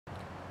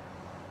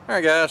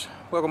Alright guys,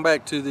 welcome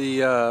back to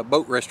the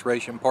boat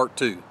restoration part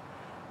 2.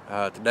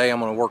 Today I'm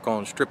going to work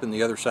on stripping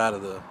the other side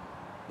of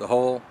the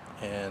hull,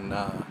 and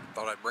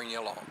thought I'd bring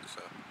you along.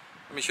 So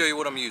let me show you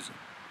what I'm using.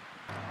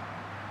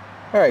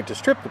 Alright, to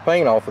strip the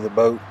paint off of the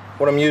boat,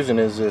 what I'm using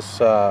is this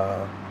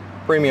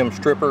premium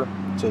stripper.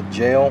 It's a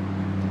gel.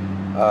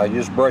 You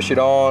just brush it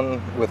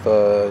on with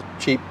a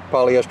cheap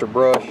polyester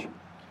brush,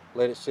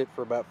 let it sit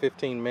for about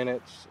 15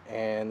 minutes,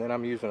 and then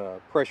I'm using a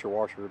pressure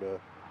washer to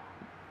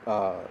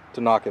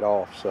knock it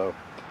off. So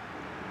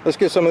let's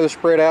get some of this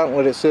spread out and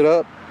let it sit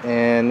up,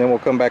 and then we'll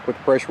come back with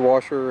the pressure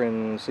washer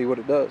and see what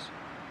it does.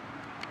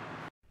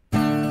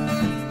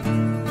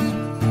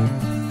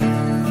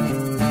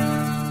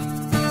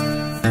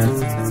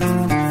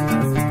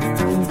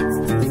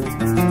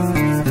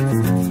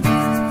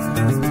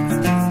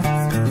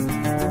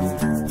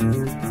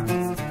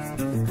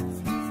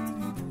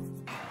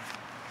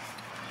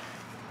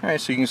 Alright,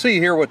 so you can see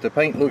here what the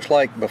paint looks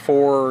like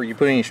before you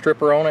put any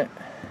stripper on it.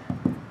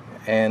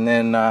 And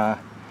then as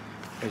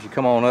you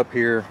come on up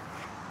here,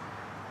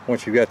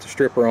 once you've got the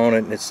stripper on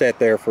it and it's sat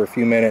there for a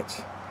few minutes,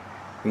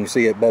 you can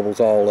see it bubbles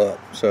all up.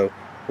 So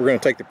we're going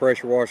to take the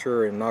pressure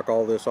washer and knock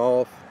all this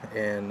off,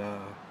 and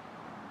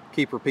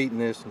keep repeating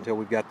this until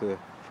we've got the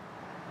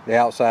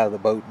outside of the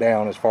boat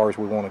down as far as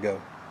we want to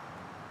go.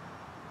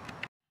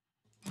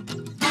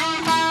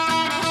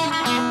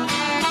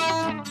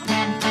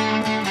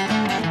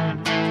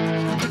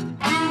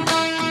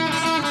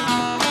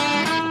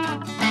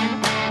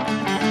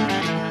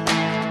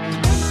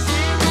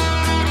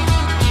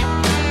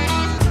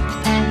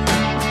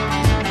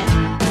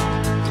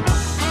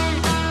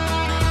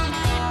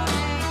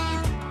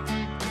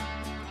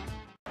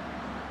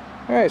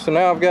 Alright, so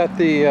now I've got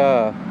the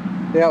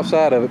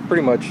outside of it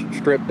pretty much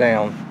stripped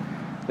down.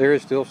 There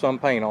is still some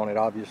paint on it,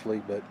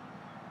 obviously, but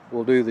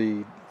we'll do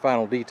the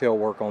final detail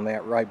work on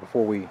that right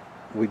before we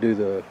do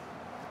the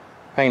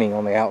painting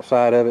on the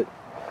outside of it.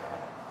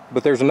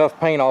 But there's enough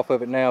paint off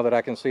of it now that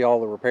I can see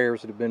all the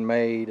repairs that have been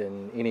made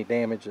and any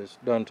damage that's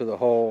done to the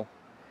hull,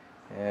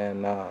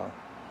 and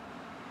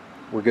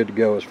we're good to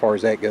go as far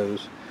as that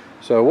goes.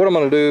 So what I'm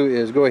going to do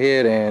is go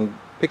ahead and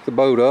pick the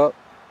boat up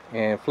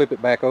and flip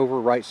it back over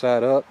right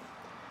side up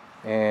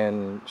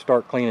and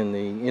start cleaning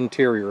the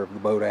interior of the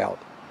boat out.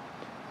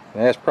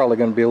 And that's probably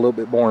going to be a little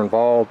bit more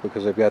involved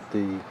because I've got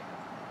the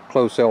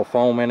closed cell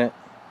foam in it,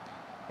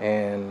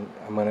 and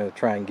I'm going to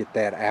try and get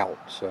that out.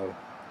 So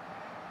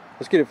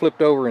let's get it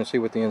flipped over and see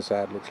what the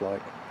inside looks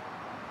like.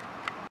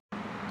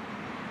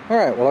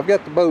 Alright, well, I've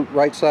got the boat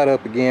right side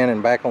up again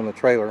and back on the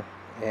trailer,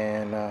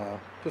 and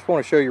just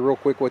want to show you real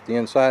quick what the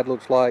inside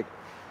looks like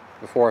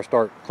before I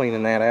start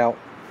cleaning that out.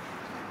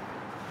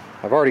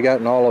 I've already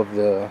gotten all of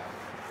the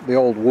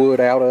old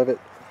wood out of it,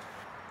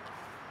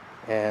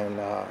 and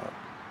the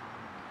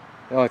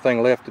only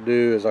thing left to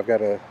do is I've got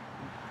to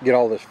get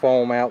all this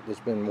foam out that's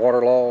been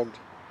waterlogged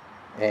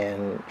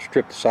and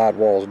strip the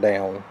sidewalls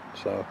down.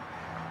 So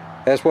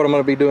that's what I'm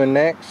going to be doing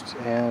next,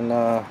 and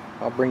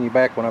I'll bring you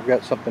back when I've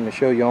got something to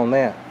show you on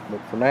that.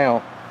 But for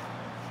now,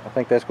 I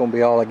think that's going to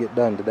be all I get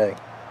done today.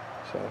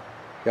 So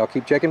y'all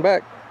keep checking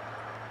back.